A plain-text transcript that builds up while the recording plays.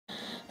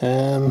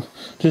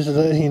Just to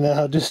let you know,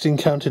 I just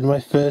encountered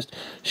my first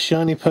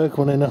shiny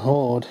Pokemon in a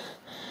Horde,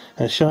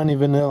 a shiny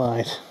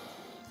Vanillite.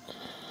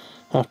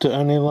 After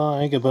only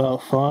like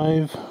about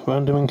 5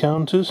 random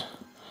encounters,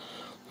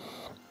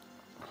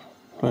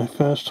 my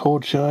first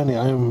Horde shiny.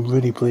 I am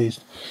really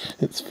pleased.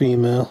 It's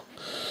female.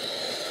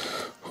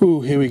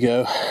 Ooh, here we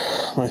go.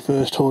 My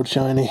first Horde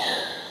shiny.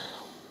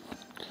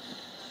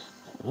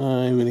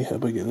 I really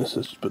hope I get this.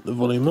 Let's just put the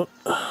volume up.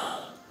 Right.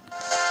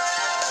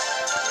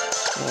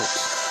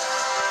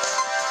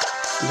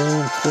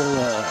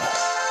 Flamethrower.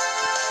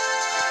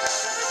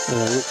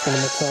 Which one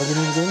am I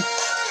targeting again?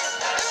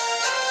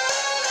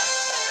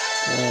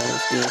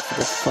 Let's go for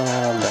the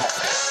far left.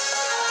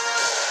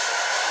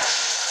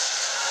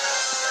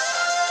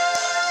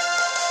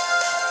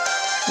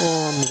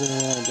 One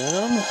Vanillite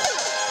down.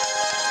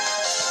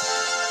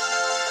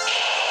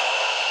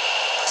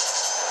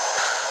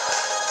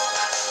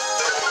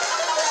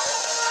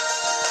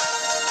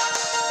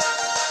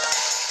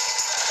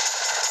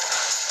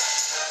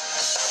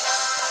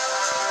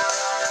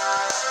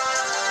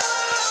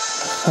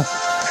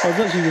 I was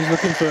actually just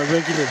looking for a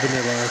regular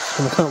Vanillite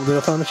and I can't believe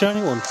I found a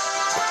shiny one.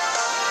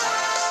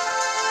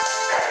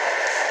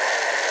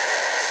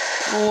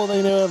 Oh,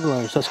 they know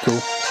Avalanche, that's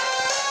cool.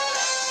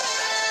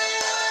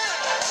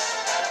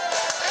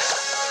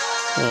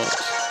 Right,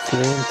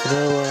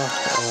 Flamethrower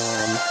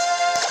on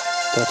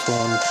that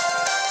one.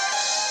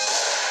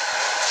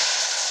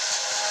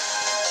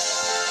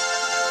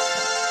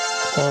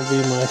 That'll be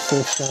my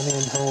first shiny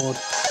in Horde.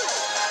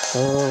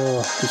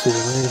 Oh, this is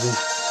amazing.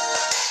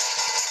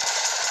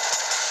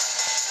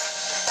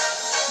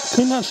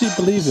 Couldn't actually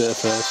believe it at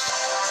first.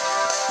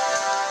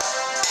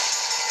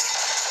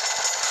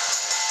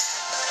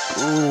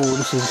 Oh,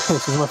 this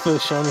is my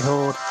first shiny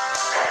Horde.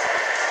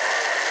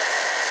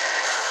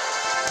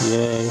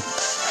 Yay.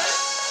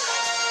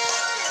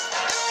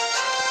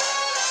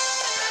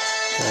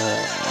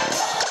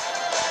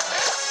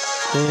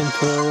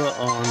 Flamethrower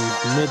on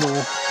middle.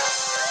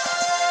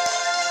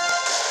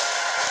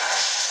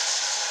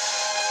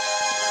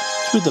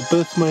 It's weird that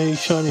both my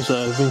shinies that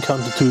I've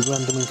encountered through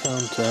random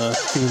encounter are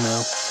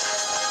female.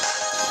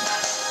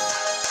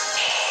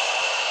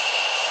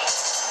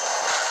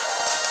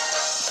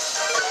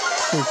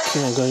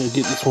 Okay, I'm going to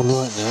get this one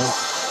right now.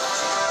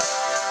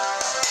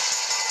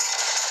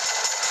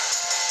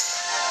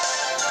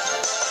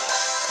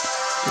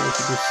 So you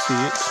can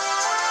see it.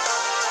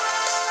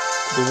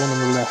 The one on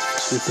the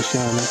left is the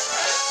shiny.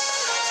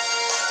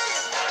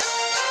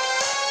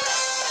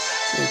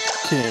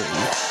 Okay,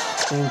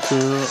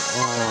 Flamethrower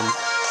on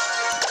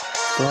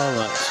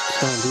Starlight.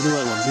 Come on, do the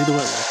right one, do the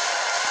right one.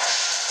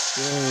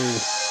 Yay!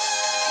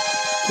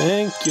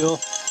 Thank you!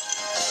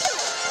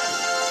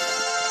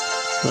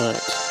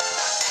 Right.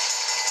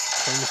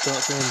 Time to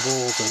start throwing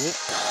balls at it.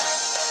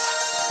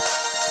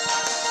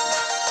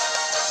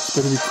 It's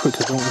better be quick, I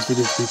don't want this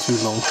video to be too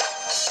long.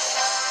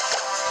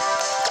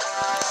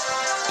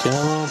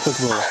 Come on,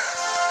 Pokeball.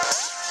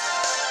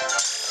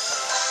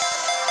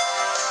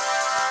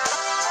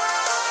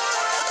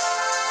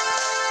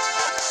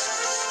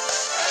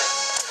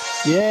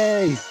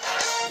 Yay!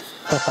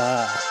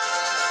 Haha!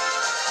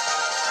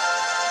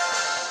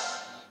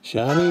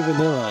 Shiny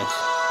Vanillite.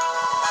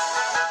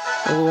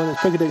 Oh, and it's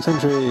Pokedex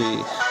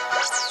entry!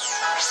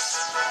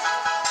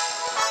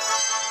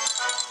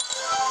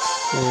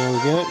 There we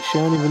go,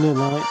 shiny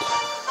Vanillite.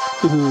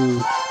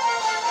 Woohoo!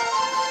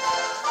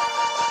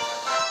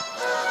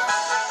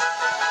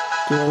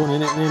 Do I want to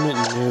nickname it?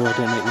 No, I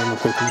don't nickname my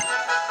Pokemon.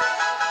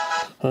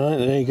 Alright,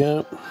 there you go.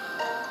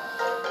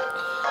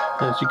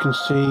 As you can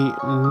see,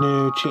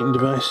 no cheating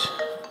device.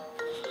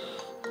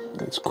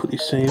 Let's quickly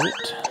save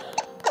it.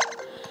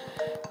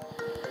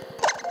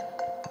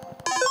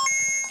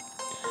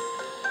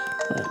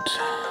 Right.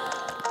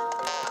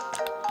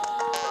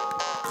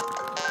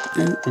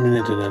 Ooh, a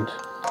minute to end.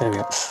 There we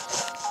go.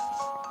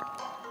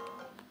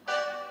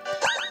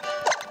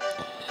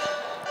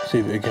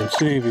 Save it again,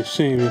 save it,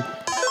 save it.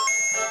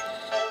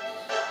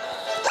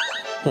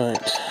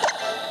 Right.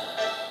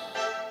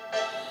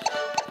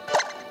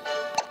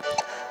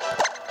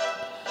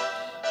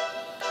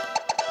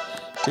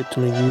 Get to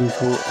my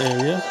usual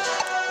area.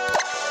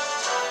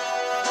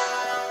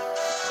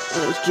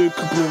 Let's do a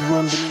couple of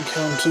random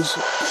encounters.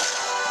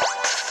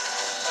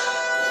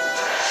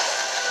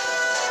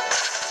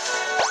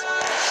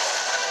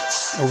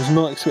 I was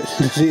not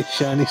expecting to see a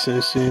shiny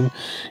so soon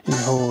in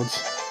Hordes.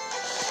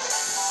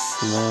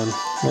 Man,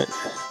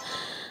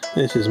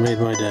 this has made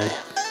my day.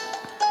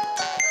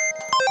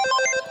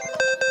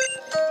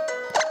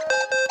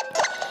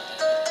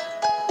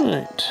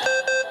 Right.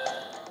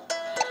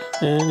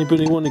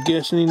 Anybody want to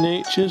guess any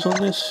natures on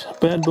this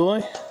bad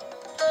boy?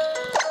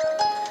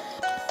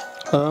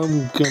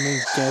 I'm gonna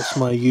guess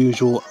my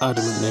usual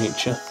adamant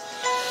nature.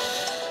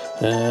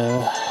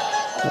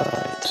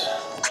 Right.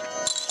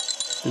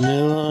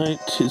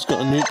 Vanillite, it's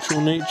got a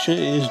neutral nature, it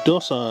is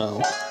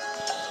docile.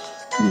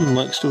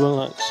 Likes to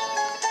relax.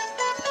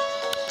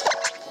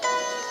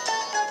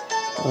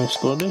 Ice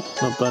body,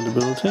 not bad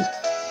ability.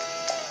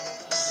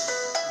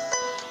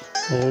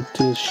 There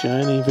it is,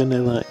 shiny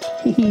Vanillite.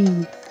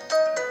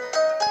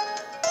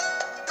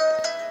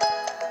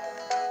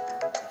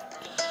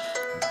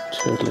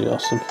 Totally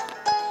awesome.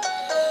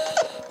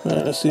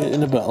 Right, let's see it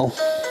in a battle.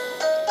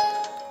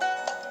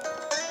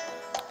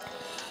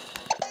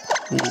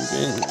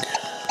 Moving.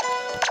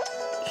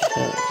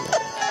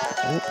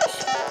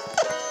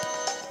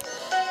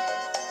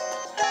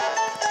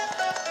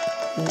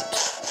 Right,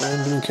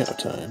 random cow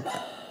time.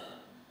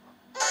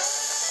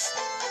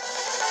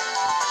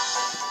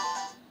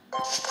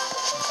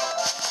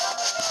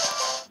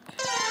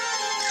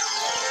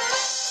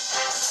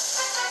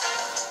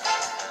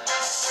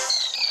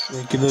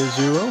 Regular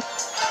 0.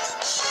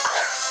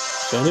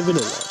 Shiny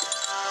Vanillite.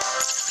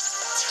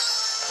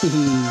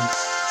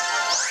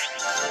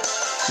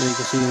 There you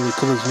can see all the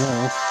colours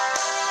now.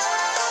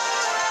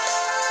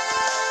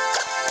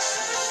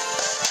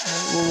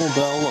 One more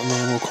battle and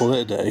then we'll call it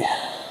a day.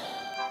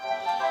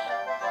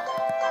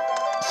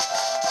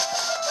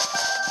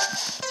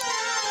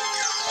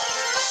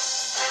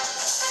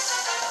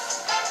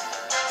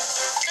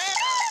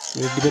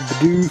 Regular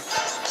Bidoof.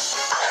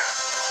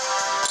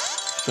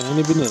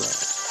 Shiny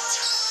Vanillite.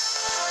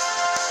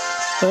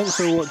 Thanks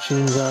for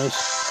watching, guys.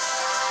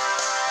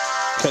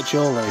 Catch you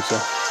all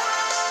later.